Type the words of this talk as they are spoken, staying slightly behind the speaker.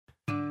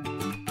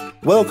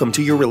Welcome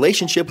to your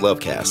Relationship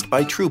Lovecast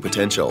by True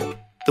Potential,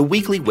 the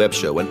weekly web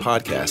show and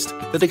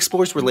podcast that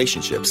explores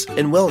relationships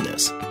and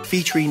wellness,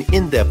 featuring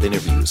in-depth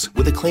interviews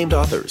with acclaimed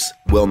authors,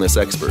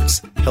 wellness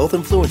experts, health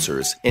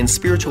influencers, and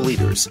spiritual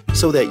leaders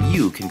so that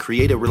you can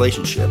create a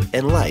relationship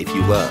and life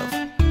you love.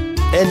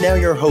 And now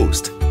your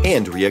host,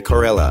 Andrea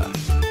Corella.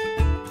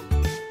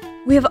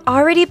 We have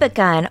already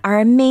begun our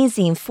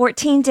amazing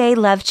 14-day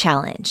love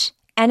challenge,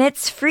 and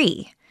it's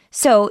free.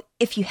 So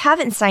if you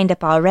haven't signed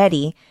up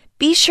already,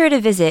 be sure to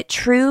visit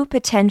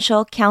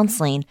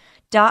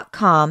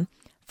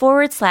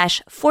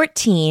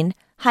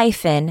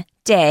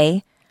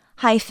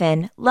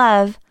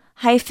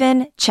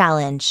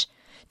truepotential.com/14-day-love-challenge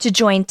to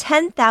join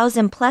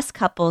 10,000 plus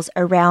couples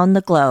around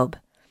the globe.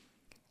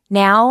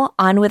 Now,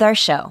 on with our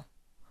show.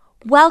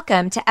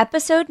 Welcome to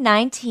episode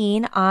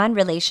 19 on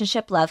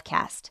Relationship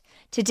Lovecast.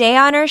 Today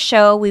on our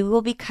show, we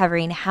will be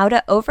covering how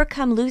to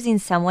overcome losing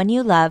someone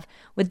you love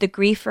with the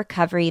grief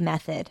recovery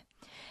method.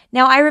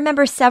 Now, I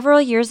remember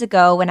several years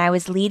ago when I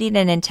was leading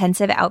an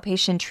intensive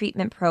outpatient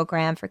treatment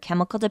program for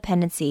chemical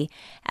dependency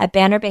at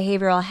Banner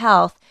Behavioral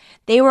Health,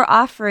 they were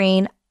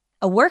offering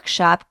a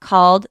workshop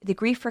called the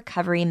Grief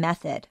Recovery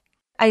Method.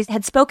 I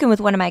had spoken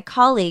with one of my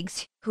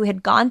colleagues who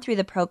had gone through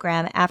the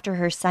program after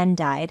her son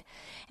died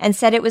and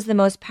said it was the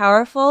most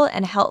powerful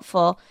and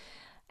helpful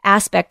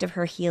aspect of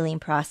her healing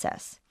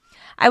process.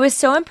 I was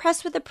so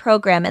impressed with the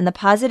program and the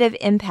positive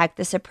impact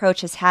this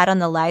approach has had on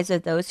the lives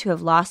of those who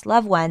have lost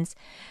loved ones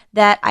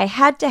that I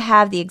had to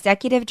have the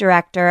executive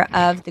director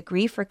of the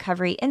Grief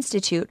Recovery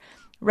Institute,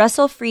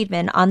 Russell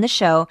Friedman, on the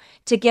show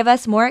to give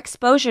us more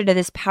exposure to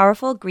this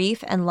powerful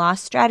grief and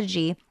loss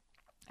strategy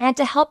and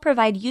to help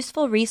provide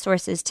useful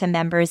resources to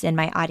members in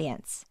my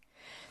audience.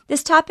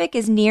 This topic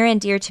is near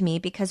and dear to me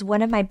because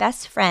one of my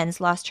best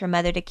friends lost her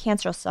mother to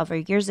cancer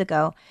several years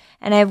ago,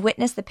 and I have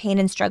witnessed the pain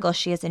and struggle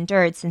she has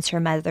endured since her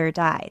mother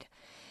died.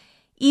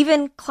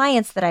 Even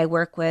clients that I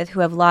work with who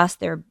have lost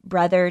their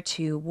brother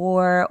to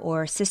war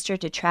or sister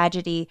to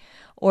tragedy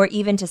or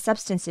even to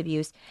substance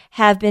abuse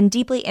have been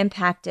deeply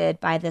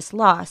impacted by this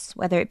loss,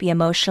 whether it be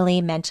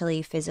emotionally,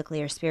 mentally,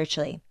 physically, or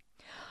spiritually.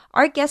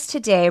 Our guest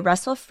today,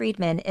 Russell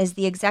Friedman, is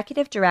the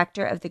executive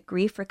director of the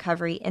Grief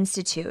Recovery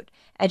Institute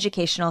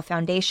Educational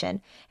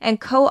Foundation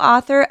and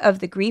co-author of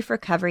the Grief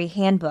Recovery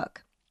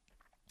Handbook,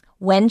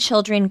 When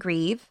Children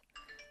Grieve,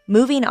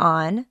 Moving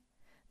On,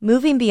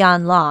 Moving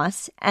Beyond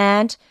Loss,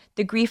 and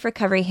the Grief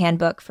Recovery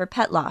Handbook for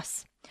Pet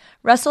Loss.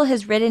 Russell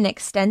has written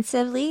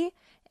extensively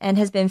and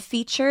has been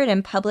featured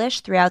and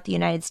published throughout the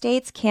United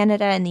States,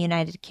 Canada, and the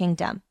United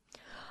Kingdom.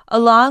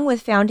 Along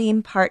with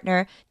founding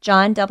partner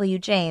John W.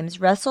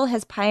 James, Russell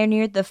has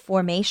pioneered the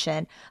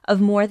formation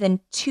of more than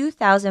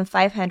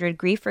 2,500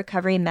 grief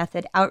recovery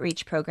method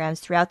outreach programs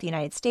throughout the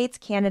United States,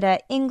 Canada,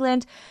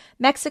 England,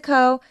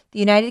 Mexico, the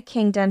United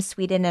Kingdom,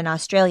 Sweden, and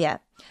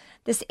Australia.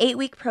 This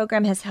 8-week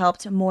program has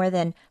helped more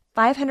than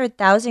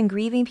 500,000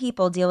 grieving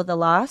people deal with the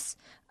loss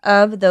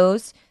of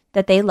those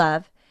that they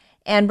love.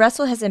 And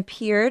Russell has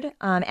appeared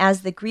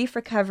as the grief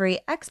recovery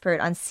expert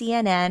on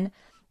CNN,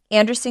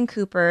 Anderson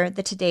Cooper,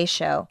 The Today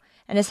Show,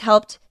 and has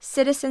helped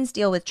citizens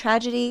deal with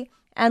tragedy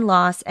and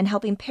loss and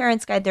helping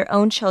parents guide their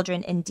own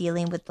children in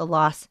dealing with the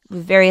loss,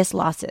 with various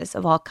losses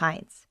of all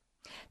kinds.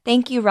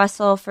 Thank you,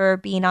 Russell, for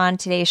being on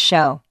today's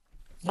show.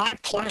 My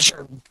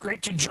pleasure.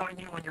 Great to join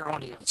you and your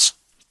audience.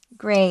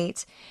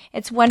 Great.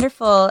 It's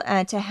wonderful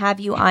to have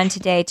you on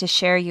today to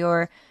share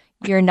your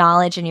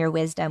knowledge and your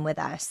wisdom with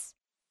us.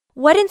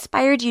 What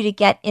inspired you to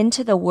get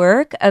into the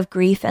work of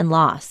grief and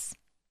loss?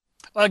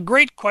 A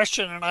great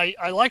question, and I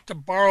like to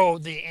borrow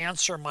the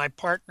answer my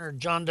partner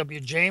John W.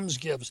 James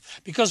gives,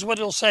 because what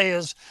he'll say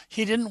is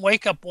he didn't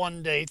wake up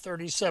one day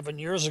 37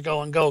 years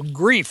ago and go,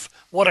 grief,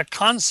 what a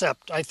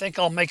concept. I think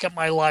I'll make it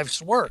my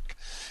life's work.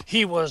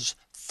 He was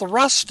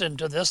thrust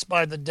into this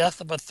by the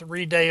death of a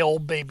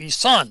 3-day-old baby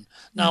son.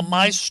 Now,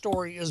 my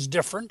story is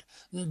different,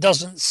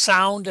 doesn't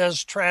sound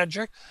as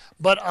tragic,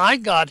 but I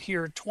got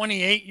here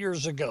 28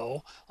 years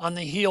ago on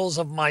the heels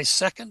of my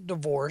second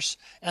divorce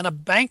and a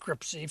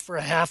bankruptcy for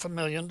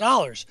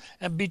 $500,000.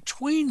 And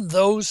between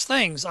those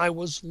things, I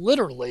was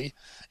literally,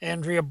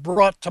 Andrea,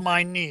 brought to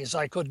my knees.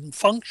 I couldn't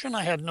function.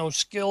 I had no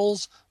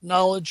skills,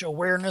 knowledge,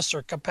 awareness,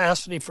 or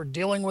capacity for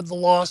dealing with the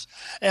loss.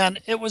 And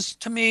it was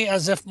to me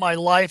as if my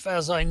life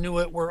as I knew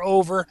it were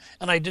over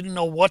and I didn't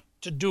know what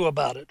to do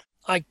about it.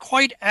 I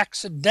quite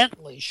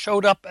accidentally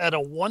showed up at a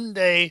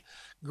one-day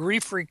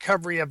grief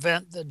recovery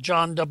event that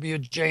John W.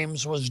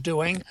 James was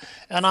doing,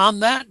 and on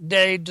that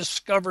day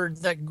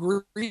discovered that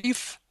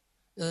grief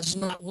is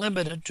not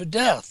limited to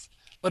death,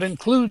 but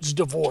includes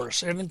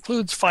divorce, it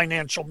includes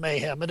financial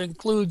mayhem, it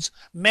includes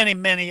many,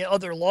 many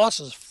other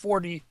losses,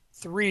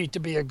 43 to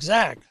be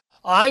exact.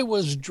 I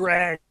was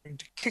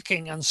dragged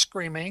kicking and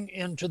screaming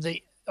into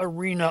the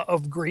arena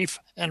of grief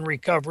and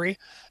recovery.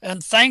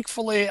 And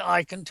thankfully,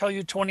 I can tell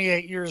you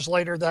 28 years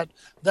later that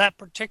that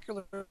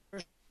particular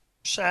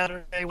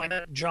Saturday when I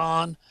met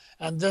John,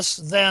 and this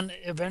then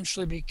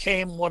eventually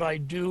became what I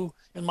do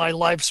in my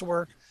life's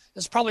work,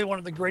 is probably one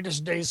of the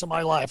greatest days of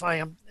my life.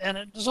 And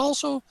it is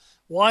also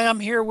why I'm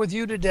here with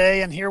you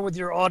today and here with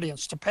your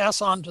audience, to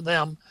pass on to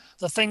them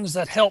the things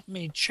that help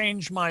me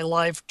change my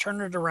life,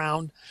 turn it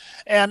around,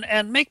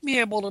 and make me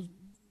able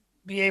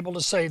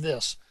to say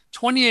this.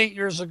 28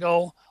 years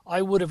ago,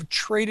 I would have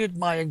traded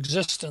my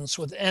existence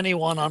with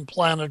anyone on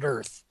planet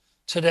Earth.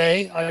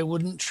 Today, I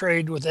wouldn't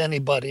trade with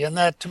anybody. And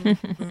that to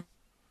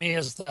me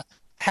is the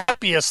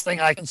happiest thing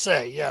I can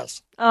say.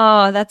 Yes.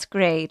 Oh, that's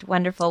great.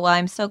 Wonderful. Well,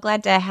 I'm so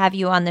glad to have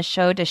you on the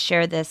show to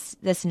share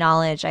this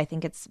knowledge. I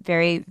think it's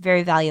very,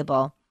 very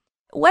valuable.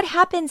 What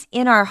happens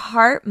in our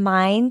heart,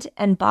 mind,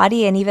 and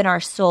body, and even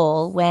our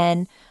soul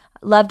when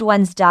loved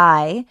ones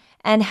die,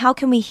 and how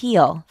can we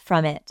heal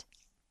from it?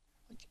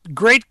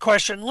 Great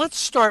question. Let's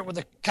start with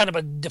a kind of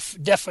a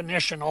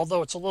definition,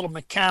 although it's a little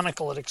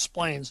mechanical. It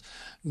explains.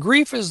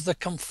 Grief is the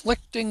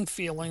conflicting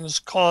feelings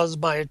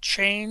caused by a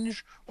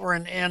change or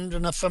an end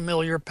in a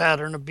familiar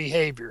pattern of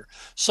behavior.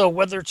 So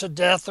whether it's a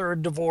death or a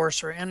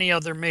divorce or any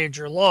other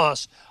major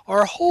loss,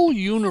 our whole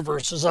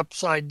universe is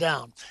upside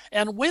down.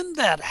 And when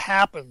that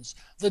happens,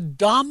 the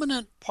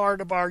dominant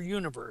part of our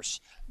universe,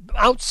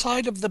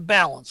 outside of the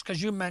balance,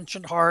 because you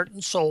mentioned heart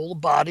and soul,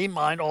 body,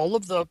 mind, all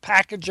of the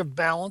package of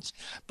balance,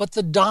 but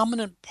the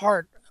dominant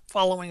part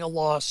following a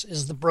loss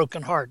is the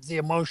broken heart, the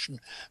emotion.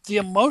 The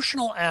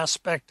emotional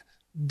aspect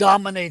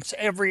dominates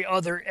every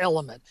other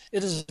element.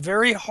 It is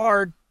very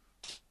hard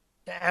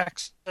to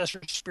access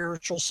your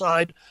spiritual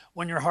side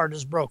when your heart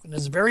is broken.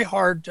 It's very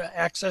hard to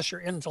access your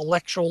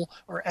intellectual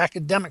or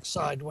academic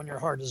side when your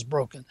heart is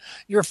broken.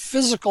 Your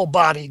physical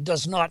body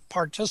does not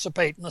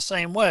participate in the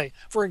same way.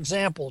 For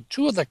example,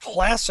 two of the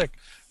classic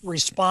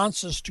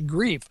responses to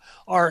grief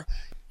are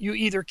you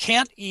either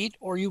can't eat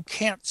or you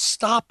can't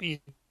stop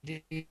eating,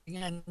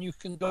 and you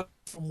can go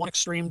from one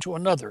extreme to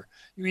another.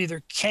 You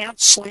either can't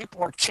sleep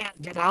or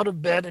can't get out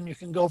of bed, and you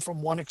can go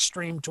from one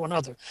extreme to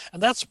another.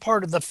 And that's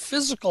part of the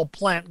physical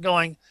plant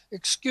going,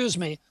 excuse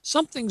me,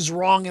 something's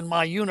wrong in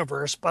my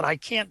universe, but I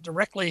can't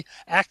directly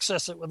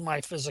access it with my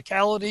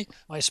physicality,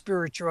 my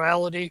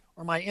spirituality,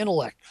 or my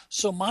intellect.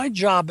 So my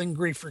job in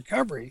grief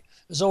recovery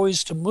is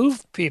always to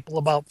move people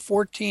about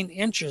 14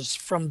 inches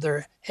from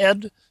their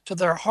head to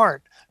their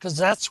heart, because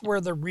that's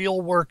where the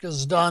real work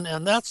is done.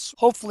 And that's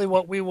hopefully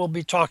what we will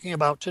be talking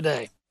about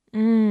today.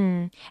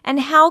 And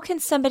how can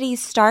somebody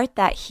start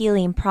that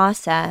healing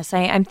process?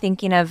 I'm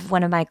thinking of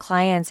one of my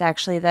clients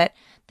actually that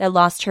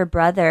lost her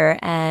brother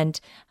and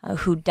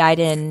who died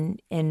in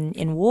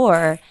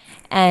war,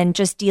 and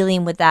just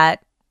dealing with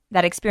that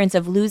experience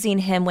of losing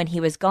him when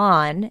he was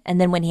gone, and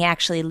then when he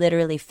actually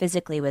literally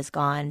physically was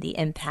gone, the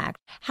impact.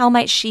 How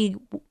might she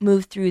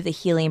move through the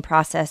healing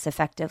process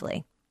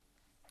effectively?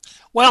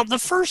 Well, the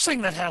first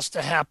thing that has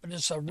to happen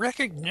is a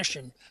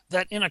recognition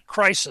that in a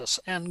crisis,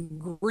 and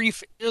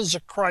grief is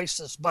a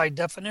crisis by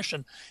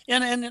definition,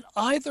 and in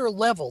either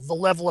level, the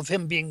level of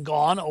him being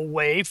gone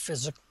away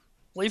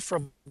physically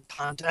from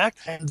contact,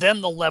 and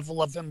then the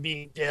level of him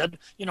being dead,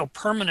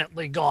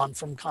 permanently gone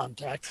from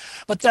contact.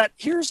 But that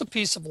here's a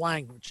piece of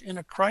language. In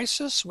a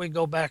crisis, we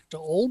go back to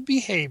old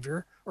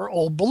behavior or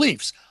old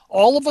beliefs.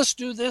 All of us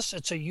do this.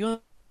 It's a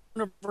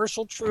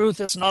universal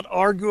truth. It's not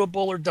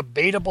arguable or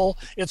debatable.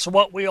 It's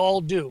what we all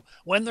do.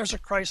 When there's a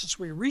crisis,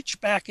 we reach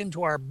back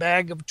into our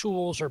bag of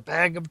tools or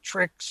bag of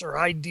tricks or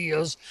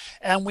ideas,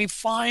 and we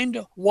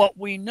find what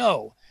we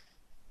know.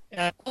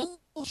 And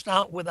almost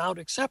not without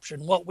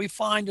exception, what we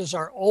find is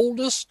our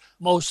oldest,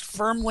 most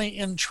firmly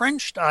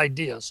entrenched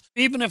ideas.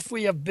 Even if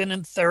we have been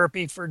in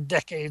therapy for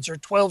decades or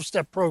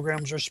 12-step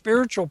programs or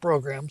spiritual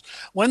programs,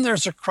 when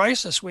there's a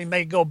crisis, we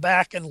may go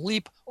back and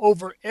leap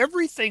over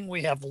everything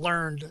we have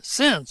learned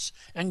since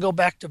and go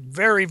back to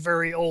very,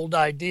 very old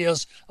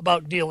ideas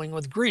about dealing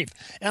with grief.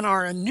 And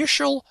our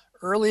initial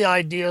early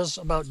ideas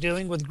about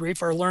dealing with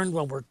grief are learned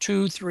when we're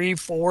 2, 3,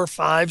 4,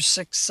 5,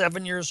 6,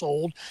 7 years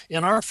old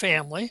in our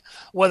family,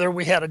 whether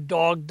we had a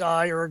dog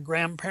die or a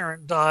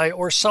grandparent die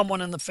or someone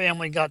in the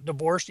family got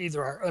divorced,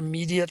 either our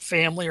immediate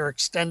family or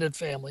extended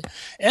family.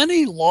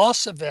 Any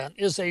loss event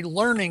is a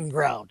learning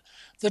ground.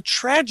 The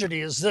tragedy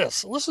is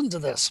this. Listen to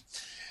this.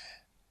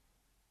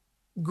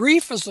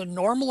 Grief is a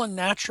normal and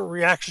natural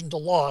reaction to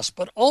loss,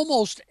 but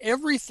almost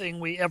everything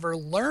we ever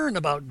learn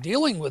about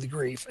dealing with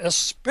grief,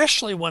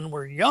 especially when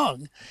we're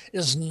young,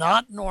 is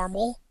not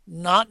normal,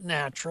 not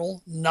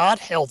natural, not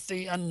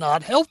healthy, and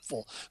not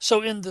helpful.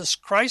 So in this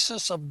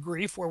crisis of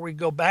grief where we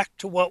go back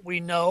to what we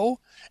know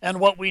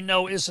and what we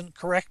know isn't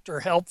correct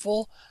or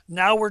helpful,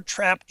 now we're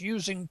trapped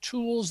using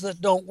tools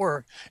that don't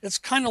work. It's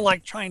kind of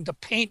like trying to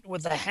paint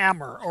with a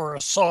hammer or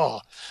a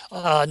saw,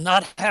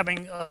 not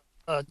having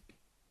a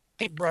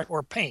paintbrush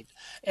or paint.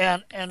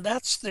 And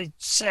that's the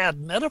sad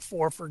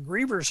metaphor for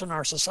grievers in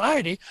our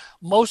society,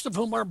 most of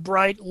whom are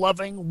bright,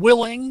 loving,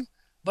 willing,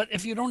 but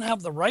if you don't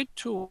have the right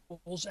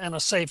tools and a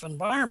safe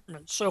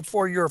environment. So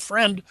for your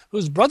friend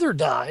whose brother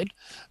died,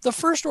 the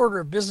first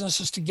order of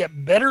business is to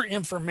get better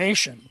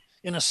information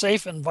in a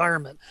safe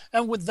environment.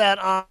 And with that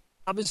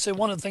obviously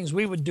one of the things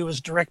we would do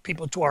is direct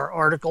people to our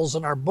articles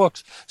and our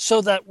books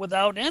so that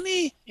without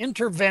any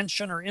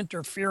intervention or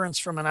interference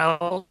from an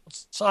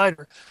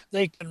outsider,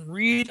 they can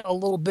read a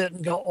little bit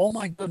and go, oh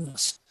my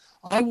goodness,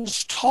 I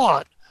was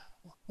taught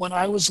when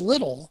I was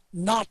little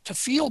not to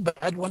feel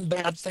bad when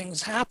bad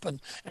things happen.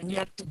 And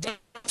yet the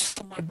death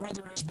of my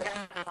brother is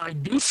bad, and I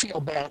do feel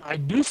bad. I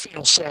do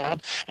feel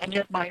sad. And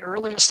yet my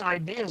earliest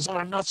idea is that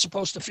I'm not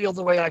supposed to feel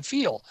the way I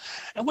feel.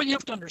 And what you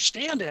have to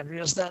understand,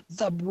 Andrea, is that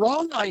the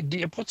wrong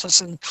idea puts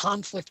us in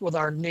conflict with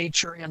our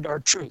nature and our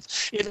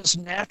truth. It is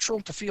natural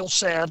to feel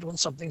sad when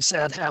something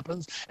sad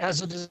happens,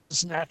 as it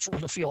is natural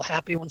to feel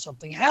happy when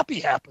something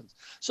happy happens.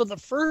 So the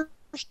first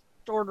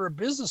order of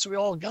business we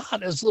all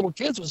got as little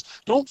kids was,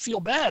 don't feel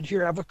bad,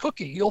 here, have a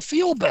cookie, you'll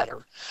feel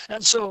better.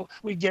 And so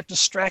we get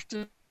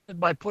distracted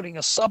by putting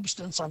a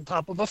substance on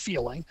top of a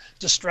feeling,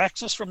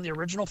 distracts us from the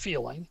original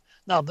feeling.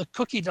 Now the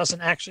cookie doesn't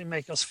actually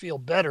make us feel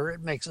better,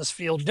 it makes us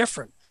feel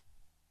different,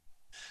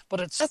 but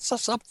it sets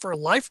us up for a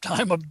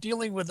lifetime of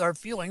dealing with our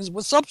feelings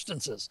with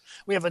substances.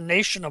 We have a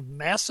nation of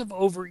massive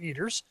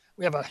overeaters.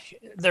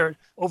 There are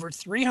over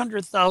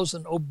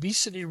 300,000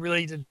 obesity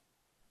related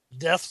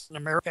deaths in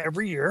America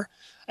every year,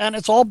 and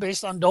it's all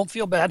based on don't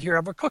feel bad, here,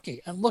 have a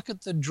cookie. And look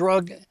at the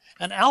drug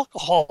and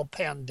alcohol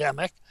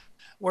pandemic,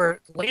 where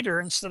later,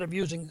 instead of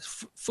using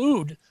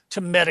food to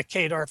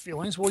medicate our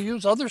feelings, we'll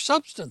use other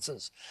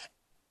substances.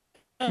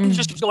 And it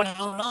just keeps going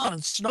on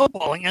and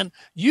snowballing. And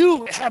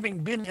you, having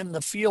been in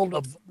the field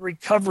of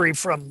recovery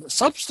from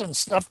substance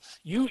stuff,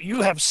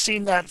 you have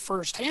seen that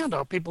firsthand,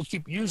 how people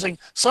keep using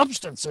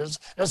substances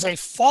as a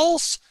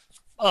false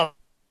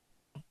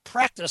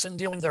practice in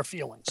dealing with their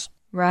feelings.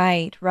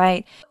 Right,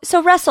 right.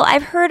 So, Russell,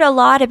 I've heard a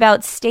lot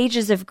about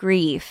stages of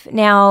grief.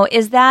 Now,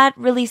 is that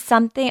really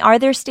something? Are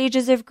there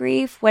stages of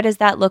grief? What does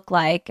that look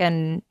like?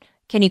 And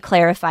can you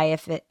clarify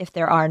if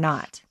there are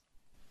not?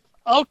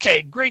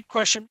 Okay, great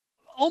question.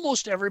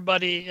 Almost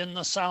everybody in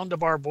the sound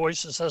of our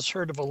voices has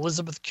heard of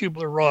Elizabeth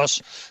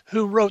Kubler-Ross,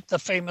 who wrote the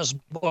famous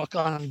book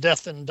on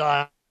death and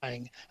dying.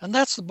 And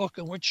that's the book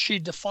in which she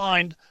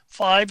defined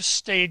 5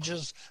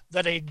 stages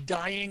that a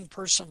dying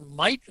person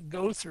might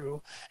go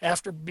through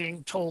after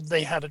being told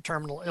they had a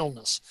terminal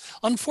illness.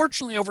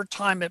 Unfortunately, over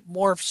time, it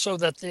morphed so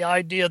that the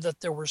idea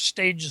that there were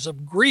stages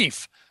of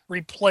grief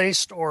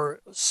replaced or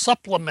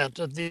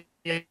supplemented the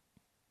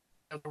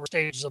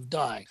stages of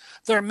dying.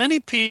 There are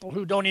many people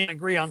who don't even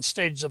agree on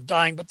stages of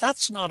dying, but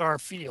that's not our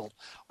field.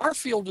 Our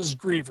field is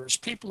grievers,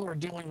 people who are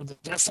dealing with the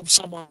death of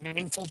someone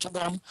meaningful to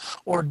them,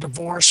 or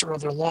divorce or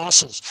other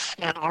losses.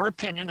 And our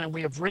opinion, and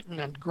we have written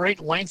at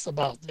great length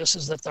about this,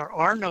 is that there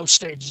are no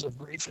stages of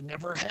grief and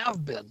never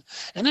have been.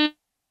 And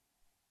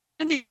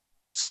any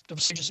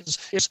of stages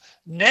is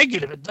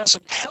negative. It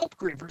doesn't help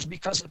grievers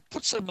because it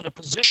puts them in a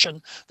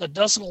position that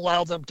doesn't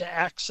allow them to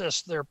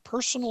access their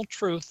personal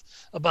truth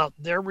about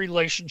their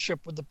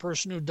relationship with the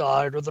person who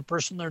died or the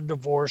person they're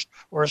divorced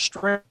or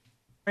estranged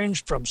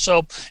from.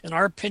 So, in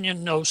our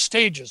opinion, no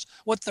stages.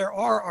 What there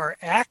are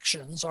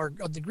actions.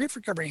 The Grief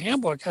Recovery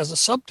Handbook has a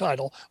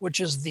subtitle, which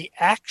is the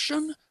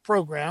action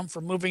program for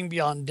moving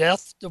beyond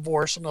death,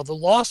 divorce, and other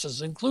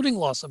losses, including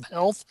loss of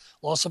health,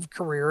 loss of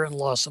career, and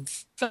loss of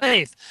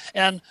faith.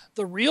 And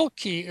the real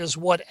key is,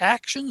 what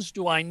actions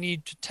do I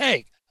need to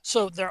take?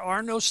 So there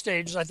are no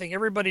stages. I think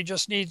everybody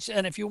just needs,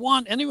 and if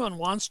anyone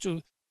wants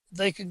to,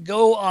 they can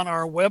go on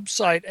our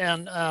website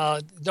and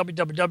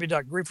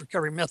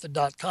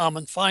www.griefrecoverymethod.com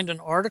and find an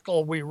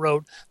article we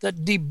wrote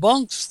that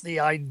debunks the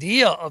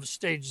idea of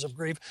stages of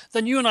grief.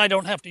 Then you and I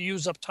don't have to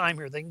use up time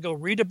here. They can go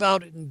read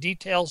about it in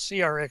detail,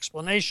 see our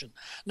explanation.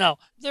 Now,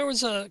 there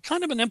was a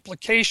kind of an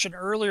implication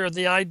earlier,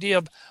 the idea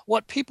of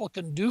what people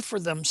can do for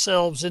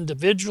themselves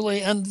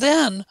individually, and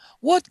then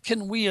what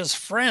can we as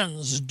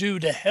friends do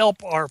to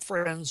help our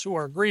friends who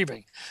are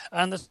grieving?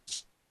 And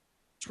it's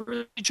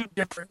really 2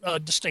 different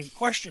distinct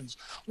questions.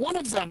 One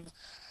of them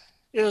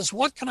is,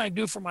 what can I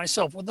do for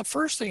myself? Well, the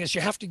first thing is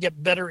you have to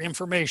get better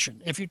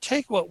information. If you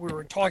take what we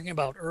were talking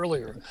about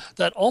earlier,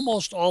 that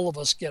almost all of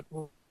us get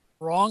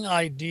wrong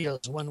ideas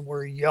when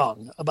we're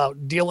young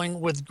about dealing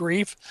with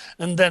grief,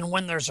 and then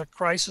when there's a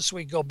crisis,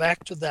 we go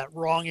back to that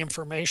wrong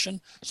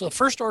information. So the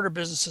first order of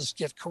business is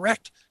get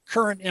correct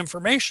current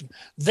information.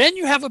 Then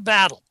you have a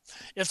battle.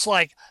 It's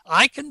like,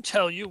 I can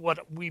tell you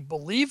what we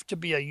believe to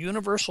be a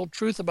universal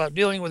truth about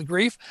dealing with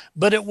grief,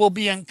 but it will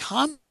be in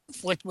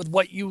conflict with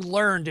what you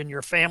learned in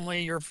your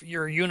family,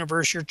 your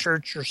universe, your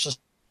church, your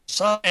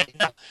society.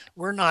 Now,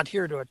 we're not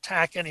here to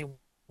attack anyone's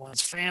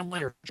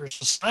family or your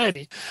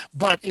society,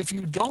 but if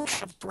you don't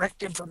have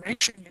correct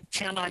information, you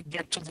cannot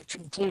get to the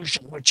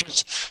conclusion, which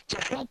is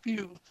to help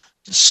you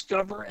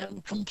discover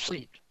and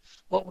complete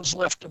what was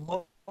left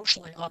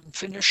emotionally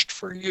unfinished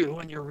for you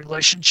and your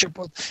relationship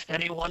with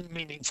anyone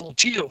meaningful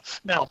to you.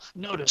 Now,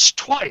 notice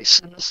twice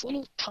in this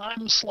little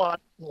time slot,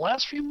 in the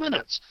last few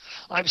minutes,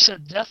 I've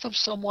said death of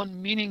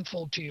someone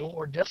meaningful to you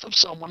or death of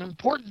someone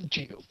important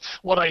to you.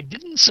 What I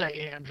didn't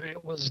say, Andrea,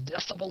 was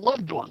death of a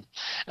loved one.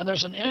 And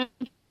there's an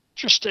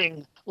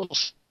interesting little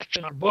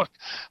section in our book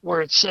where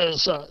it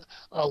says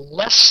a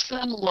less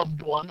than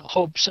loved one,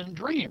 hopes and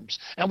dreams.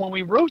 And when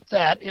we wrote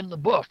that in the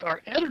book,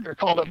 our editor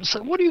called up and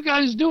said, "What are you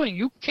guys doing?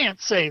 You can't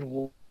say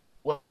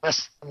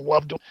less than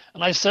loved one."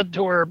 And I said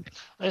to her,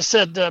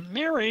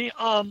 "Mary,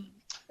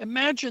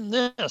 imagine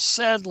this,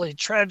 sadly,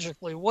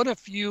 tragically, what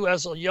if you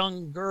as a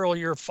young girl,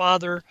 your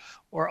father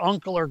or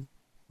uncle or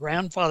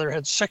grandfather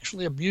had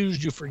sexually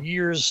abused you for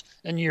years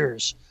and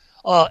years?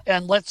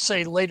 And let's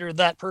say later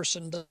that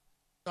person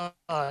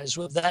dies.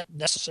 Would that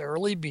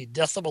necessarily be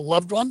death of a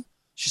loved one?"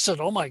 She said,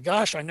 "Oh my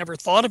gosh, I never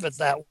thought of it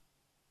that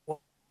way."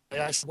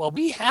 I said, "Well,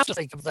 we have to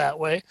think of it that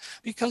way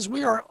because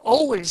we are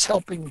always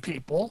helping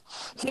people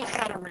who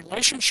had a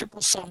relationship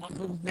with someone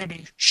who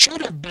maybe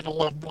should have been a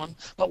loved one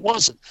but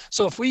wasn't.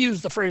 So if we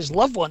use the phrase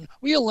loved one,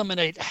 we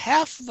eliminate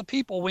half of the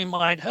people we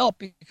might help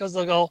because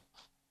they'll go,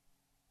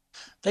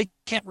 they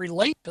can't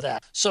relate to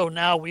that. So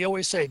now we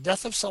always say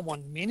death of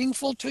someone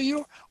meaningful to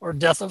you or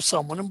death of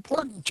someone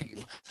important to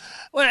you."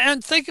 Well,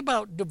 and think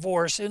about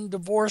divorce. In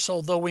divorce,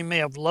 although we may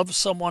have loved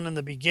someone in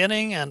the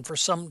beginning and for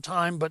some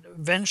time, but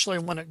eventually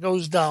when it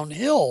goes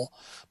downhill,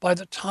 by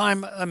the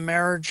time a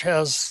marriage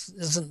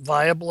isn't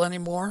viable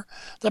anymore,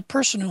 the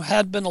person who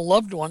had been a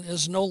loved one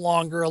is no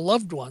longer a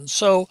loved one.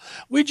 So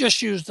we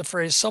just use the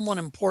phrase someone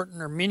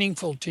important or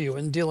meaningful to you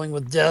in dealing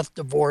with death,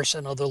 divorce,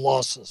 and other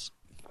losses.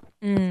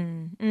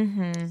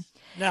 Mm-hmm.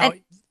 Now,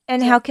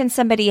 and how can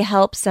somebody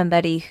help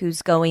somebody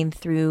who's going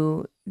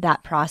through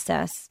that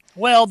process?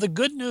 Well, the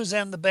good news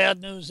and the bad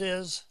news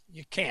is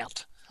you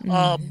can't.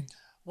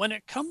 When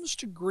it comes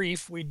to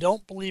grief, we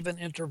don't believe in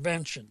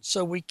intervention.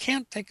 So we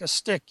can't take a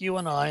stick, you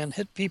and I, and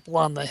hit people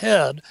on the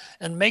head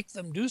and make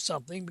them do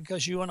something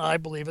because you and I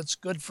believe it's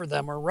good for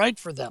them or right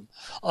for them.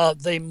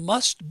 They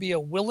must be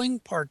a willing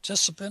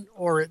participant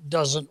or it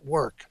doesn't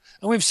work.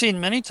 And we've seen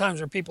many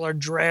times where people are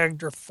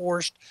dragged or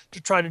forced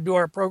to try to do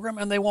our program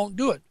and they won't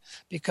do it.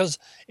 Because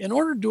in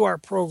order to do our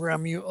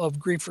program of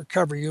grief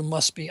recovery, you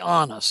must be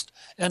honest.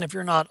 And if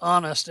you're not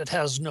honest, it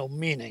has no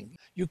meaning.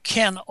 You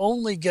can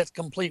only get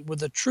complete with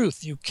the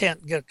truth. You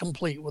can't get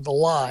complete with a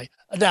lie.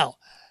 Now,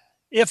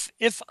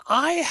 if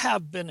I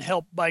have been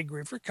helped by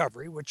grief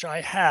recovery, which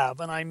I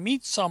have, and I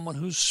meet someone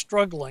who's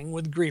struggling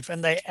with grief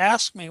and they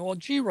ask me, "Well,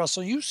 gee,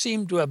 Russell, you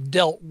seem to have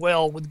dealt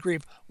well with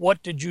grief.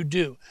 What did you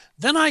do?"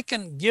 Then I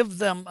can give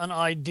them an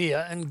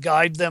idea and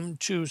guide them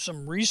to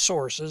some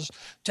resources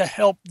to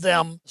help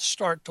them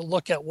start to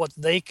look at what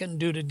they can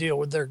do to deal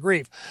with their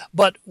grief.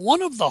 But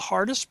one of the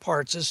hardest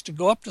parts is to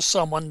go up to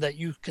someone that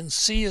you can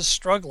see is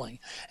struggling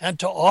and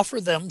to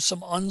offer them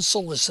some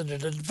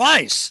unsolicited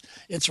advice.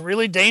 It's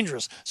really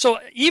dangerous. So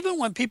even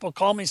when people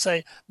call me and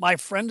say, "My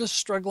friend is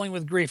struggling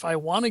with grief, I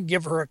want to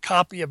give her a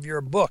copy of your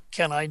book.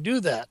 Can I do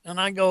that?" And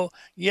I go,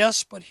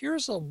 "Yes, but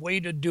here's a way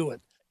to do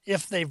it."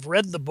 If they've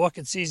read the book,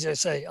 it's easy. I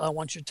say, "I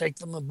want you to take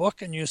them the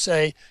book," and you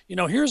say,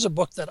 "Here's a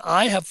book that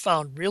I have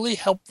found really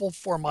helpful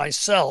for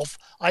myself.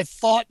 I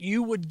thought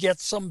you would get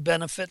some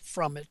benefit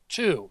from it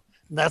too."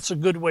 And that's a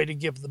good way to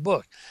give the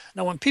book.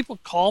 Now, when people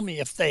call me,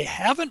 if they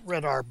haven't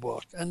read our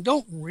book and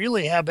don't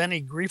really have any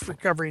grief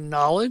recovery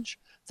knowledge,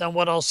 then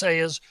what I'll say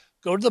is,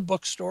 go to the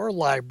bookstore or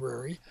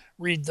library,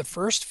 read the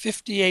first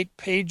 58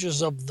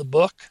 pages of the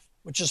book,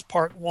 which is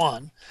part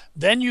 1.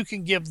 Then you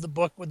can give the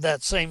book with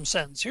that same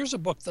sentence. "Here's a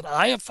book that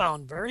I have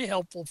found very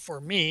helpful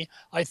for me.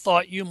 I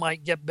thought you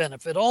might get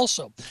benefit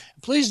also."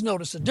 Please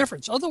notice the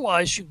difference.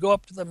 Otherwise, you go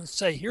up to them and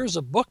say, "Here's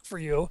a book for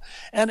you,"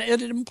 and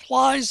it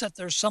implies that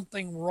there's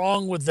something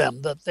wrong with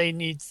them, that they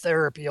need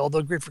therapy.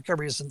 Although grief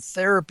recovery isn't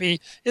therapy,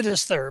 it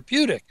is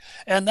therapeutic.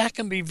 And that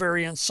can be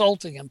very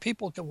insulting, and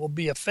people will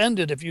be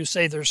offended if you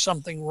say there's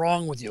something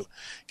wrong with you.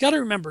 Got to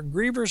remember,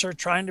 grievers are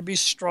trying to be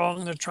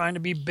strong. They're trying to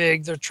be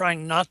big. They're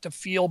trying not to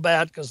feel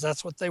bad because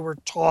that's what they were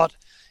taught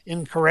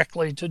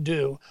incorrectly to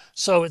do.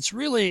 So it's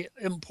really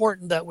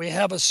important that we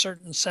have a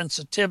certain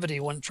sensitivity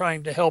when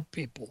trying to help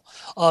people.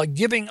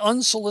 Giving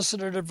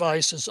unsolicited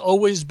advice is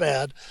always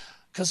bad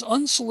because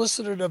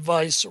unsolicited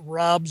advice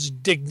robs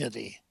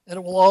dignity. And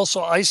it will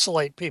also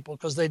isolate people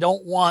because they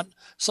don't want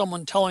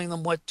someone telling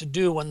them what to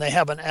do when they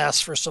haven't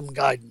asked for some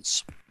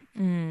guidance.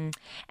 And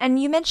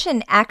you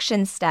mentioned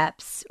action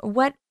steps.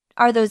 What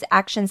are those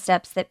action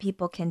steps that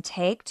people can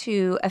take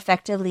to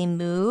effectively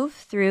move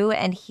through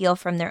and heal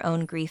from their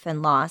own grief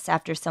and loss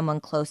after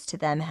someone close to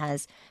them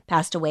has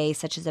passed away,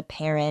 such as a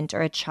parent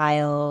or a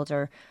child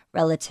or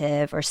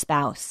relative or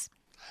spouse?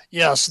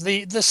 Yes,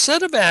 the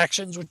set of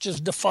actions, which is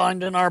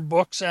defined in our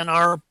books and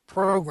our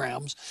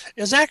programs,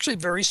 is actually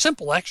very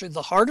simple. Actually,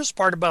 the hardest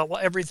part about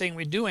everything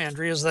we do,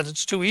 Andrea, is that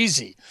it's too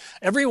easy.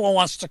 Everyone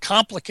wants to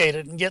complicate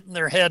it and get in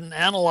their head and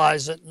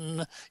analyze it.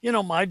 And,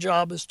 my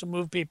job is to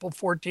move people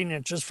 14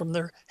 inches from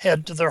their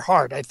head to their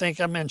heart. I think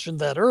I mentioned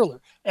that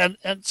earlier. And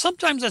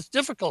sometimes that's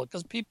difficult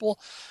because people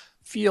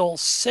feel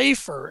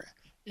safer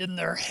in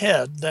their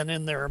head than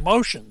in their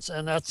emotions,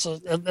 and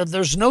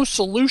there's no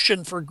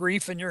solution for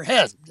grief in your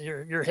head.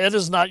 Your head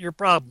is not your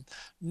problem.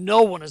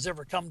 No one has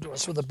ever come to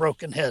us with a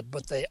broken head,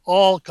 but they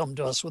all come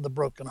to us with a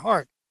broken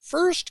heart.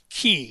 First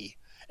key,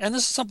 And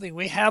this is something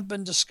we have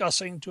been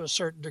discussing to a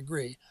certain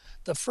degree.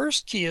 The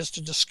first key is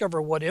to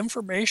discover what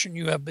information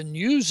you have been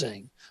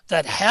using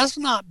that has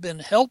not been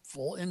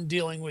helpful in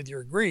dealing with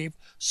your grief,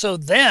 so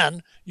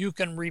then you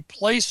can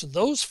replace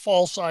those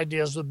false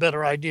ideas with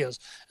better ideas.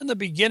 And the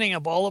beginning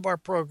of all of our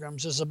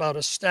programs is about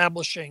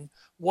establishing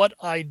what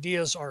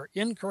ideas are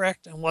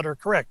incorrect and what are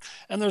correct.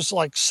 And there's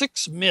like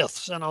 6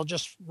 myths, and I'll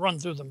just run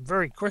through them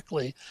very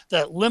quickly,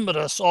 that limit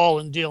us all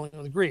in dealing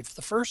with grief.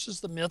 The first is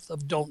the myth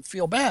of don't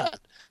feel bad,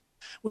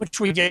 which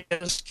we get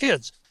as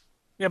kids.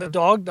 We have a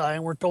dog die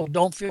and we're told,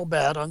 don't feel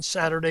bad. On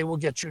Saturday, we'll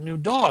get you a new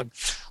dog.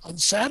 On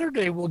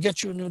Saturday, we'll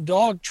get you a new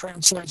dog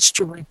translates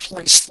to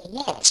replace the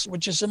loss,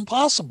 which is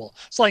impossible.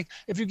 It's like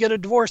if you get a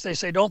divorce, they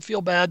say, don't feel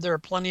bad. There are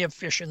plenty of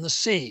fish in the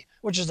sea,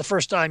 which is the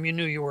first time you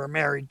knew you were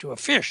married to a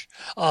fish.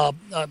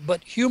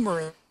 But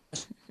humor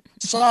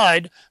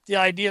aside, the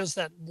idea is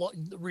that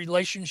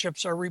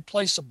relationships are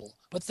replaceable,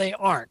 but they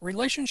aren't.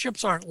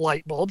 Relationships aren't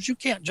light bulbs. You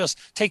can't just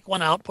take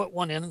one out, put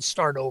one in, and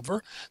start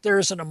over. There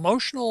is an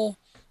emotional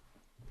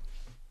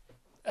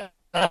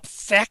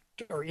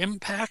effect or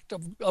impact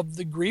of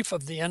the grief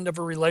of the end of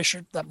a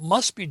relationship that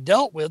must be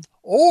dealt with,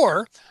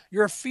 or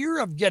your fear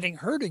of getting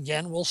hurt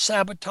again will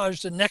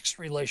sabotage the next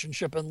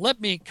relationship. And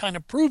let me kind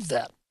of prove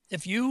that.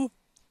 If you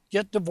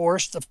get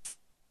divorced, the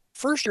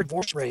first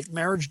divorce rate,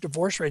 marriage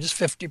divorce rate is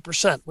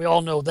 50%. We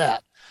all know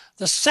that.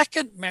 The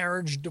second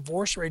marriage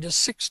divorce rate is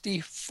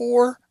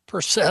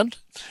 64%,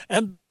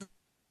 and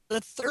the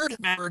third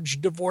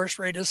marriage divorce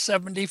rate is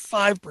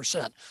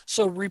 75%.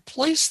 So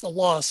replace the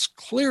loss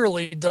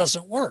clearly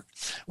doesn't work.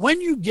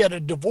 When you get a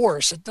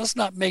divorce, it does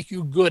not make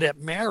you good at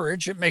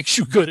marriage. It makes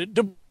you good at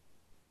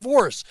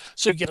divorce.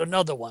 So you get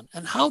another one.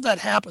 And how that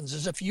happens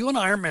is if you and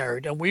I are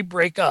married and we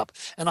break up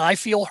and I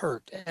feel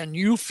hurt and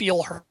you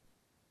feel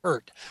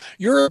hurt,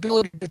 your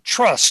ability to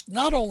trust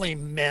not only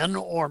men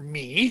or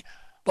me,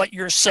 but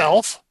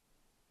yourself,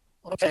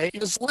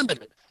 is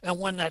limited. And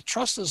when that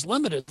trust is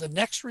limited, the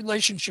next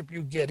relationship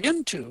you get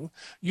into,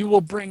 you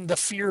will bring the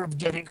fear of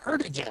getting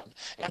hurt again.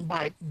 And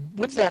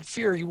with that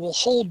fear, you will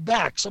hold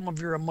back some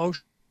of your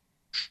emotional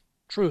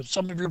truth,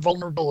 some of your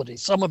vulnerability,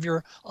 some of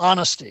your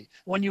honesty.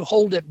 When you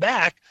hold it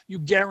back, you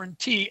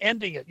guarantee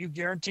ending it. You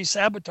guarantee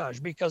sabotage,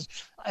 because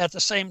at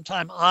the same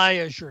time, I,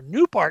 as your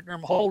new partner,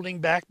 am holding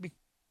back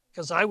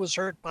because I was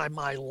hurt by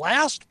my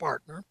last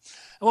partner.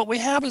 And what we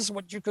have is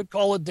what you could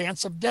call a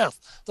dance of death.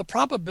 The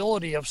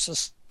probability of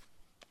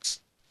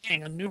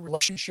a new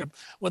relationship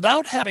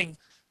without having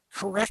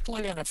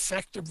correctly and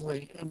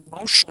effectively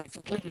emotionally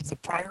completed the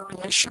prior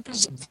relationship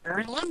is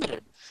very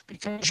limited,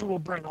 because you will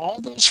bring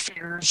all those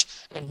fears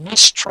and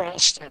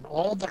mistrust and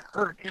all the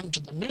hurt into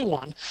the new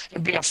one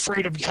and be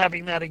afraid of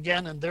having that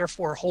again, and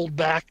therefore hold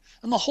back.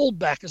 And the hold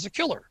back is a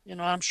killer.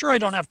 I'm sure I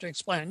don't have to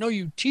explain. I know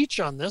you teach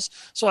on this,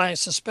 so I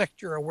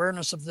suspect your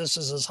awareness of this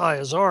is as high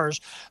as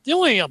ours. The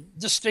only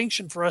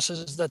distinction for us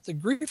is that the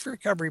Grief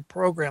Recovery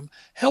Program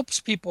helps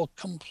people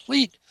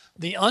complete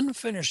the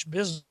unfinished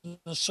business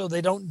so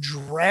they don't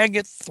drag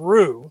it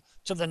through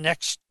to the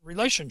next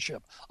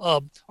relationship.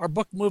 Our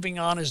book, Moving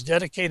On, is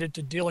dedicated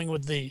to dealing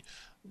with the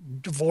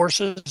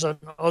divorces and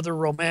other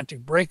romantic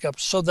breakups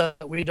so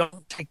that we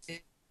don't take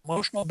the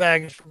emotional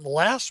baggage from the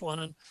last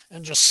one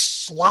and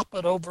just slop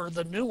it over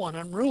the new one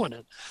and ruin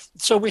it.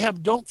 So we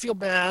have don't feel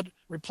bad,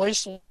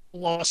 replace the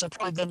loss, and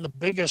probably then the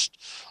biggest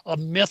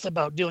myth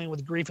about dealing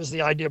with grief is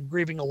the idea of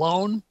grieving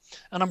alone.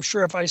 And I'm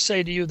sure if I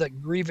say to you that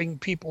grieving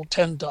people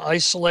tend to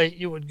isolate,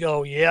 you would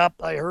go, yep,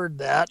 I heard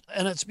that.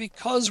 And it's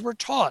because we're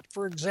taught.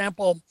 For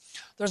example,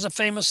 there's a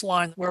famous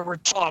line where we're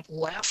taught,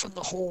 laugh and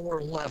the whole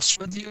world laughs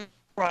with you,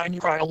 cry and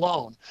you cry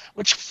alone,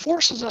 which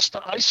forces us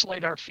to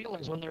isolate our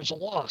feelings when there's a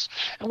loss.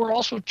 And we're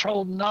also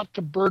told not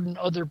to burden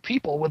other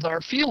people with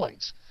our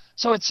feelings.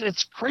 So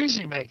it's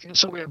crazy making.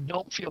 So we have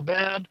don't feel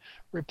bad,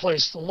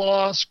 replace the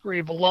loss,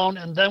 grieve alone,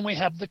 and then we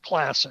have the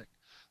classic.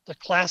 The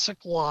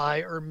classic lie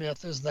or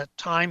myth is that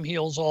time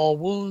heals all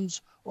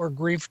wounds or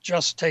grief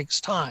just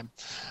takes time.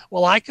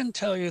 Well, I can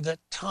tell you that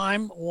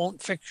time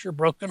won't fix your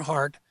broken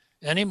heart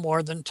any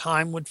more than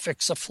time would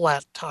fix a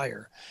flat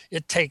tire.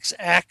 It takes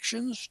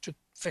actions to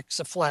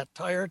fix a flat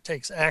tire. It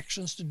takes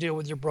actions to deal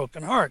with your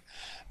broken heart.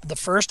 The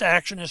first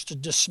action is to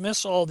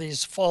dismiss all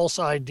these false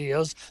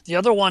ideas. The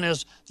other one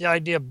is the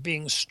idea of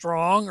being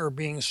strong or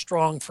being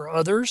strong for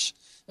others.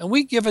 And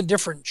we give a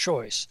different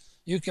choice.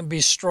 You can be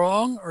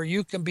strong or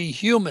you can be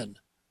human.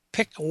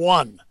 Pick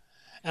one.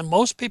 And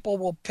most people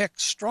will pick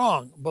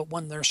strong, but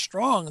when they're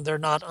strong, they're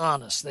not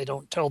honest. They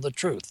don't tell the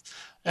truth.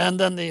 And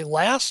then the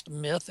last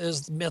myth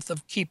is the myth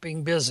of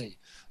keeping busy,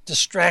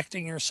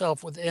 distracting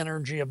yourself with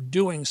energy of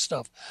doing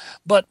stuff.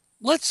 But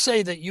let's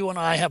say that you and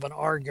I have an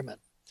argument,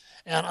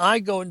 and I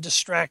go and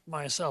distract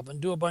myself and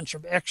do a bunch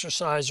of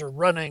exercise or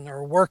running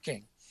or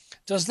working.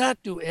 Does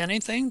that do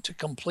anything to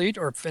complete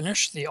or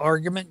finish the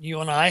argument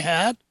you and I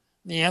had?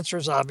 The answer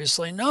is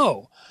obviously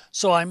no.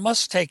 So I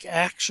must take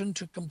action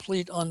to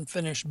complete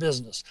unfinished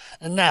business.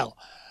 And now,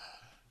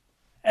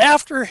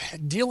 After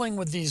dealing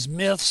with these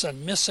myths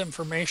and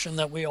misinformation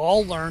that we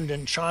all learned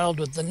in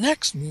childhood, the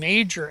next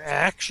major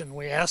action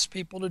we ask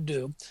people to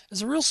do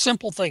is a real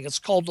simple thing. It's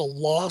called a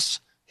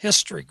loss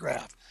history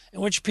graph,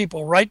 in which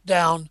people write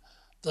down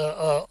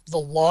the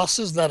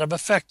losses that have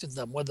affected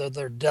them, whether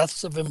they're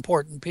deaths of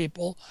important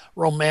people,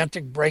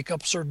 romantic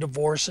breakups or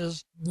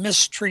divorces,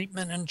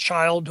 mistreatment in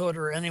childhood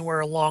or anywhere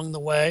along the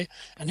way.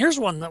 And here's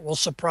one that will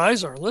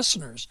surprise our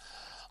listeners.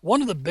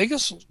 One of the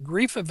biggest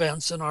grief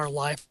events in our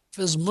life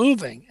is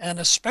moving, and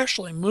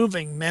especially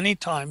moving many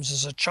times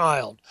as a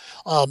child.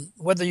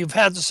 Whether you've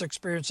had this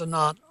experience or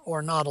not,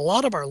 a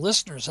lot of our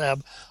listeners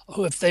have,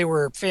 who, if they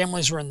were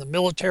families were in the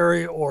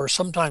military or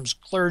sometimes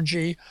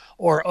clergy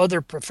or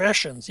other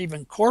professions,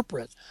 even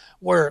corporate,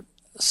 where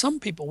some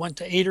people went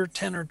to 8 or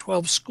 10 or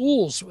 12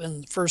 schools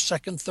in first,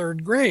 second,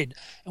 third grade.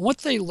 And what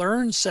they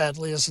learn,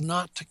 sadly, is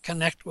not to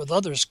connect with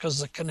others because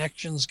the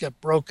connections get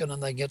broken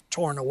and they get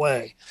torn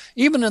away.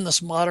 Even in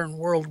this modern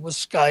world with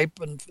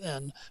Skype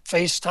and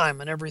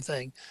FaceTime and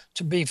everything,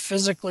 to be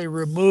physically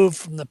removed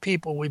from the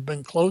people we've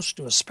been close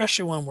to,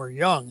 especially when we're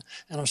young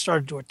and have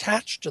started to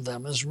attach to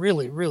them, is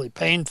really, really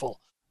painful.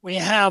 We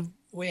have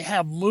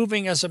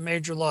moving as a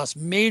major loss.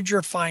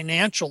 Major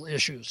financial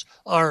issues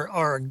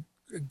are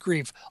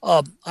grief.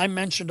 I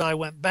mentioned I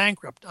went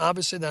bankrupt.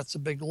 Obviously, that's a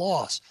big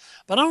loss.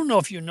 But I don't know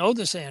if you know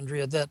this,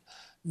 Andrea, that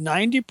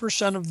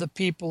 90% of the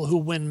people who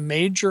win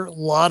major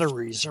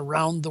lotteries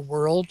around the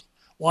world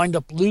wind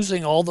up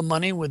losing all the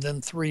money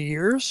within 3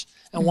 years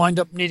and wind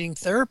up needing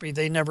therapy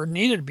they never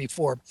needed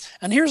before.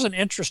 And here's an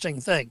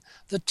interesting thing.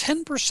 The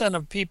 10%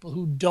 of people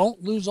who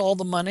don't lose all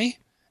the money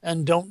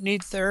and don't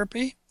need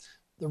therapy,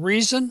 the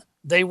reason,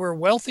 they were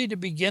wealthy to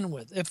begin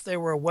with. If they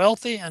were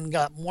wealthy and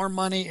got more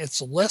money,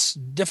 it's less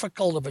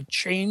difficult of a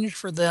change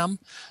for them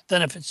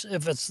than if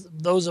it's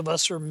those of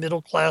us who are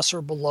middle class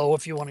or below,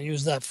 if you want to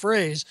use that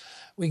phrase.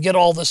 We get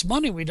all this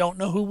money, we don't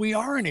know who we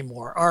are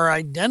anymore. Our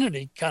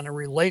identity kind of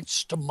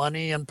relates to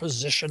money and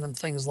position and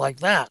things like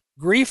that.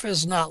 Grief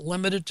is not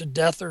limited to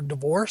death or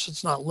divorce.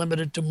 It's not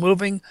limited to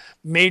moving.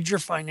 Major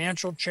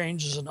financial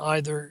changes in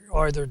either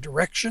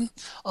direction.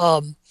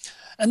 And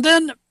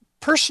then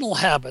personal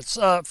habits,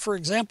 for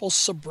example,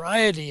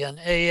 sobriety in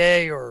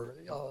AA or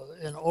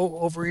in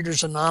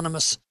Overeaters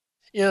Anonymous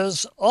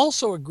is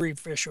also a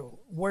grief issue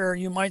where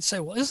you might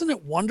say, well, isn't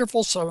it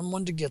wonderful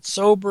someone to get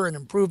sober and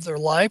improve their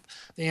life?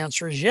 The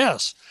answer is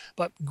yes.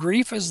 But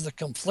grief is the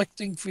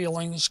conflicting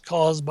feelings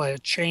caused by a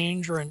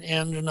change or an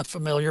end in a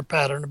familiar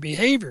pattern of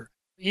behavior.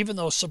 Even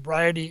though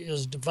sobriety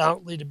is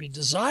devoutly to be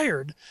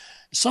desired,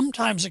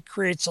 sometimes it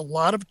creates a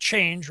lot of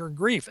change or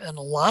grief. And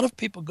a lot of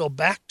people go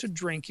back to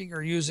drinking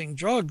or using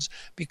drugs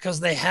because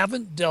they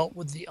haven't dealt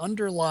with the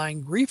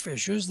underlying grief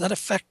issues that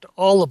affect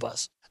all of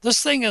us.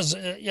 This thing is,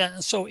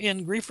 so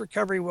in grief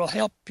recovery, we'll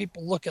help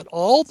people look at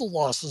all the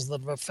losses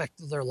that have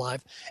affected their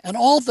life and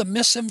all the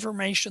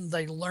misinformation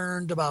they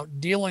learned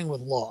about dealing with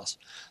loss.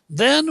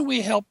 Then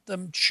we help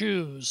them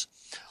choose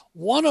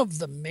one of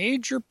the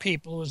major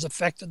people who has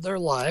affected their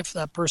life.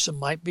 That person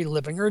might be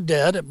living or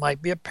dead. It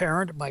might be a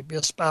parent. It might be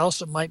a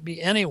spouse. It might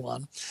be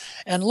anyone.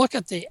 And look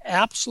at the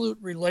absolute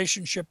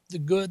relationship, the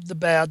good, the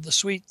bad, the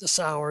sweet, the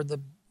sour, the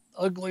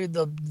ugly,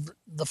 the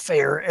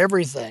fair,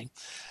 everything,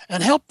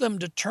 and help them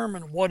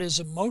determine what is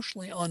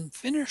emotionally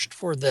unfinished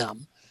for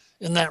them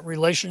in that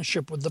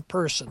relationship with the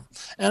person.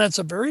 And it's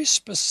a very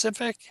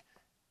specific,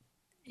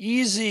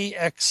 easy,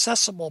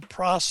 accessible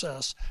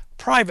process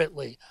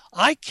privately.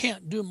 I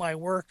can't do my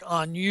work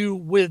on you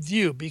with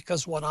you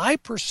because what I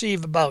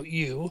perceive about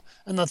you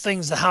and the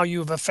things that how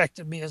you've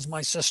affected me as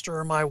my sister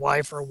or my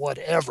wife or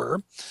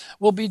whatever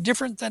will be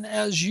different than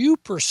as you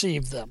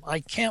perceive them. I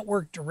can't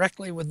work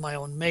directly with my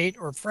own mate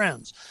or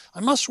friends. I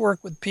must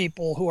work with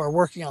people who are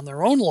working on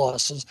their own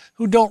losses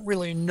who don't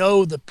really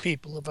know the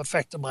people who've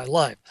affected my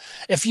life.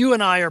 If you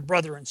and I are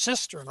brother and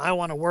sister and I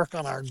want to work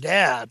on our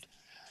dad,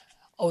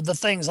 the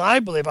things I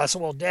believe, I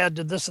said, well, Dad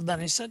did this and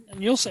then he said,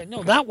 and you'll say,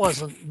 no, that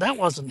wasn't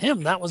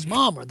him, that was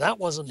Mom, or that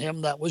wasn't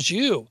him, that was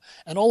you.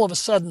 And all of a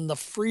sudden the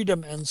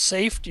freedom and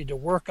safety to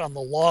work on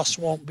the loss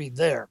won't be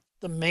there.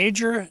 The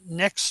major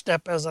next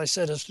step, as I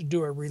said, is to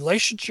do a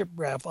relationship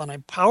graph on a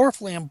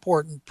powerfully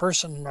important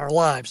person in our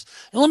lives.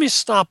 And let me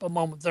stop a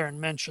moment there and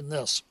mention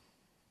this.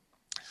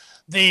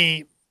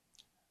 If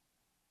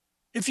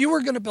you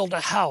were going to build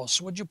a house,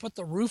 would you put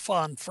the roof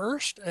on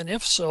first? And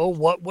if so,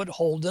 what would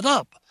hold it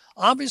up?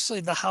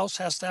 Obviously, the house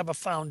has to have a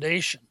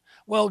foundation.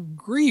 Well,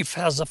 grief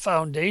has a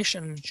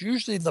foundation. It's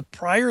usually the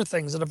prior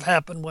things that have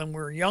happened when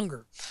we're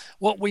younger.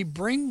 What we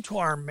bring to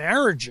our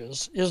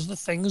marriages is the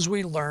things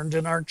we learned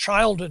in our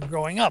childhood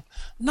growing up,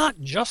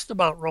 not just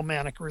about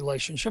romantic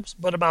relationships,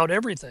 but about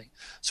everything.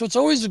 So it's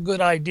always a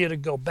good idea to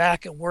go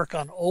back and work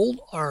on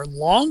our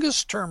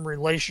longest term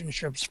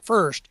relationships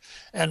first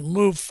and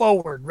move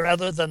forward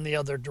rather than the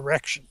other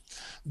direction.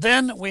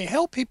 Then we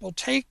help people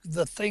take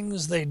the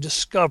things they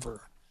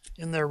discover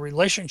in their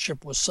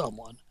relationship with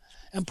someone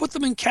and put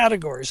them in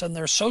categories, and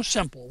they're so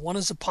simple. One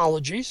is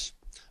apologies,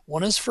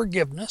 one is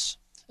forgiveness,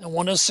 and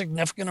one is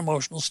significant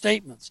emotional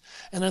statements.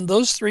 And in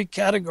those three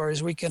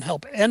categories, we can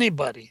help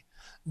anybody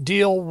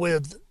deal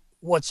with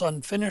what's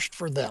unfinished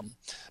for them,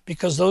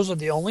 because those are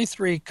the only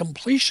three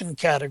completion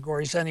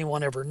categories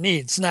anyone ever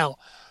needs. Now,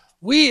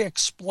 we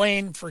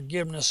explain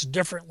forgiveness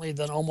differently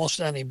than almost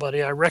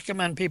anybody. I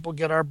recommend people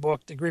get our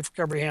book, The Grief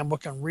Recovery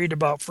Handbook, and read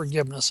about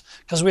forgiveness,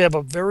 because we have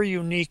a very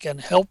unique and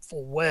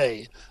helpful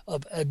way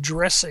of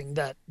addressing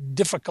that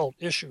difficult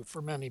issue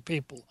for many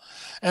people.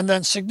 And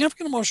then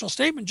significant emotional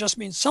statement just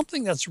means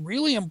something that's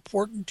really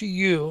important to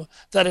you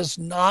that is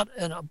not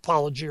an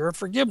apology or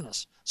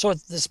forgiveness. So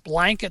it's this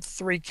blanket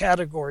three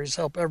categories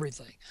help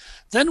everything.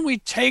 Then we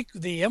take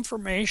the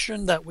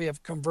information that we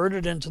have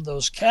converted into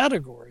those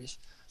categories,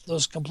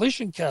 those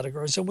completion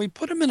categories, and we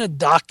put them in a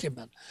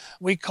document.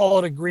 We call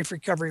it a Grief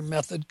Recovery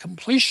Method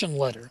completion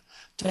letter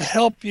to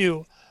help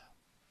you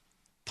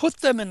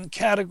put them in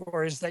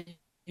categories that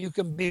you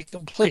can be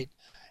complete.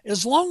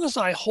 As long as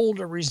I hold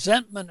a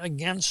resentment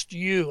against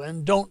you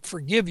and don't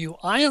forgive you,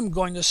 I am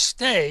going to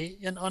stay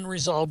in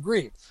unresolved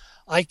grief.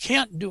 I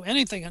can't do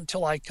anything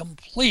until I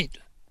complete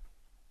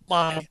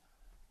my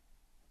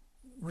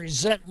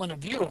resentment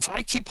of you. If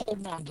I keep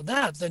holding on to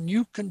that, then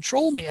you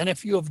control me. And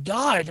if you have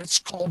died, it's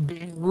called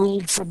being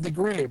ruled from the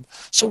grave.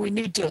 So we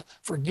need to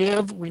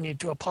forgive. We need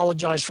to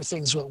apologize for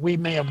things that we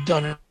may have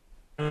done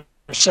or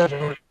said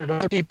to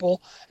other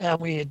people, and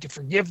we need to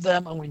forgive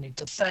them, and we need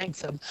to thank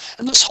them.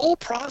 And this whole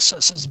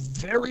process is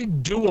very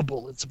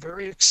doable. It's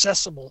very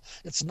accessible.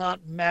 It's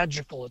not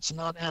magical. It's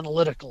not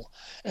analytical.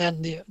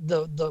 And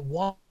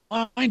the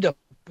wind-up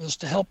is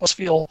to help us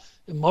feel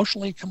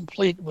emotionally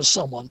complete with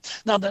someone.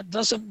 Now, that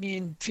doesn't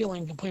mean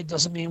feeling complete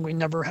doesn't mean we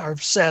never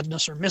have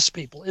sadness or miss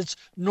people. It's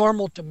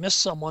normal to miss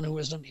someone who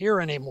isn't here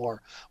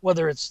anymore,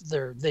 whether it's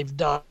they've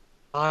died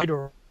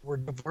or we're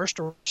divorced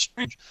or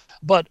estranged.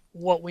 But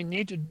what we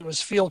need to do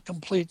is feel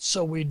complete,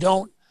 so we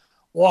don't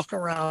walk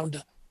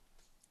around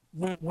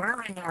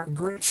wearing our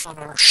grief on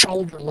our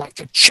shoulder like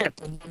a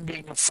chip and then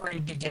being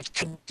afraid to get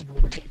connected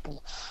with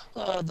people.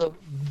 The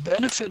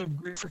benefit of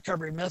Grief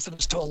Recovery Method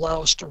is to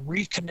allow us to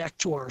reconnect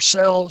to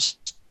ourselves,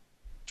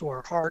 to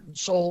our heart and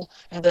soul,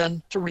 and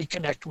then to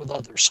reconnect with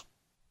others.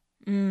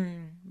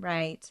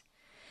 Right.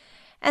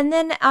 And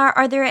then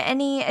are there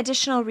any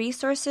additional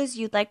resources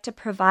you'd like to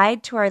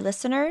provide to our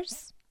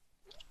listeners?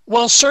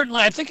 Well,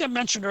 certainly. I think I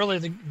mentioned earlier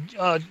the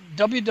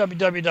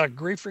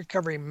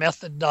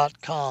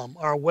www.griefrecoverymethod.com,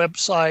 our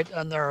website,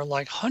 and there are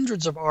like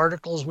hundreds of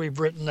articles we've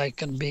written that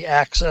can be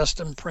accessed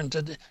and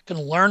printed. You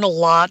can learn a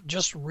lot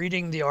just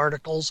reading the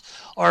articles.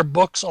 Our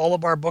books, all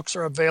of our books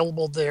are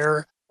available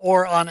there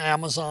or on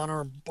Amazon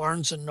or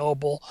Barnes &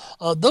 Noble.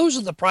 Those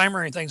are the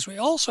primary things. We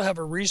also have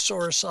a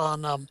resource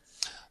on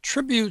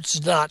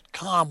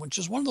tributes.com, which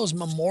is one of those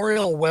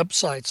memorial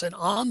websites, and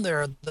on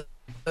there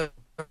there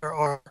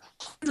are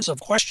hundreds of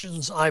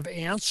questions I've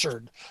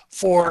answered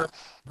for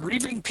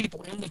grieving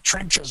people in the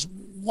trenches.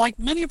 Like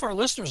many of our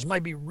listeners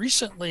might be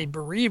recently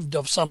bereaved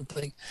of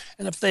something,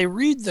 and if they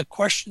read the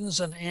questions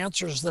and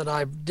answers that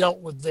I've dealt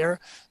with there,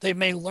 they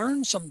may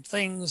learn some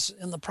things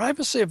in the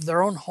privacy of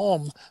their own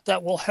home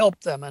that will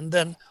help them and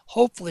then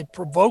hopefully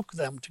provoke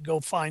them to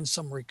go find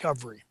some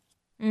recovery.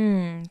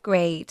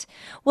 Great.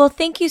 Well,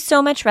 thank you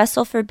so much,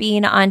 Russell, for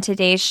being on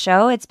today's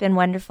show. It's been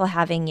wonderful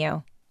having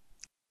you.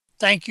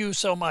 Thank you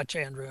so much,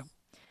 Andrea.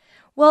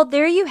 Well,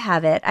 there you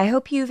have it. I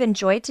hope you've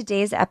enjoyed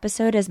today's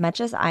episode as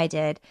much as I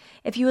did.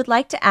 If you would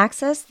like to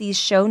access these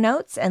show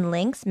notes and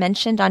links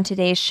mentioned on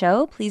today's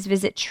show, please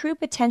visit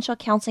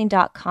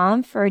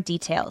truepotentialcounseling.com for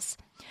details.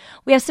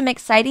 We have some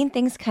exciting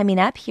things coming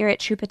up here at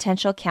True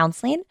Potential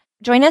Counseling.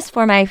 Join us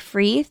for my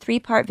free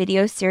 3-part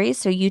video series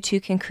so you too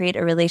can create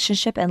a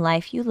relationship and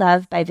life you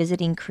love by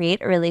visiting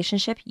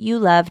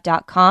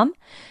createarelationshipyoulove.com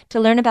to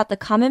learn about the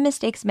common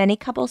mistakes many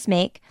couples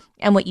make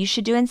and what you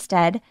should do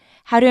instead,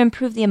 how to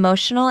improve the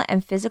emotional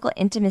and physical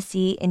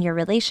intimacy in your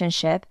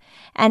relationship,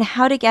 and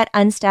how to get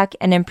unstuck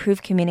and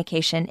improve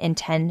communication in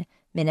 10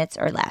 minutes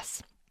or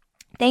less.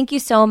 Thank you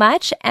so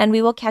much, and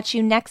we will catch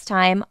you next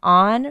time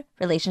on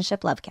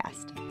Relationship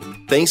Lovecast.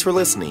 Thanks for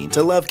listening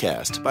to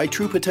Lovecast by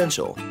True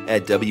Potential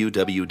at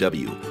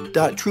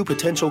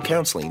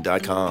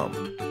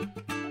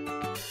www.truepotentialcounseling.com.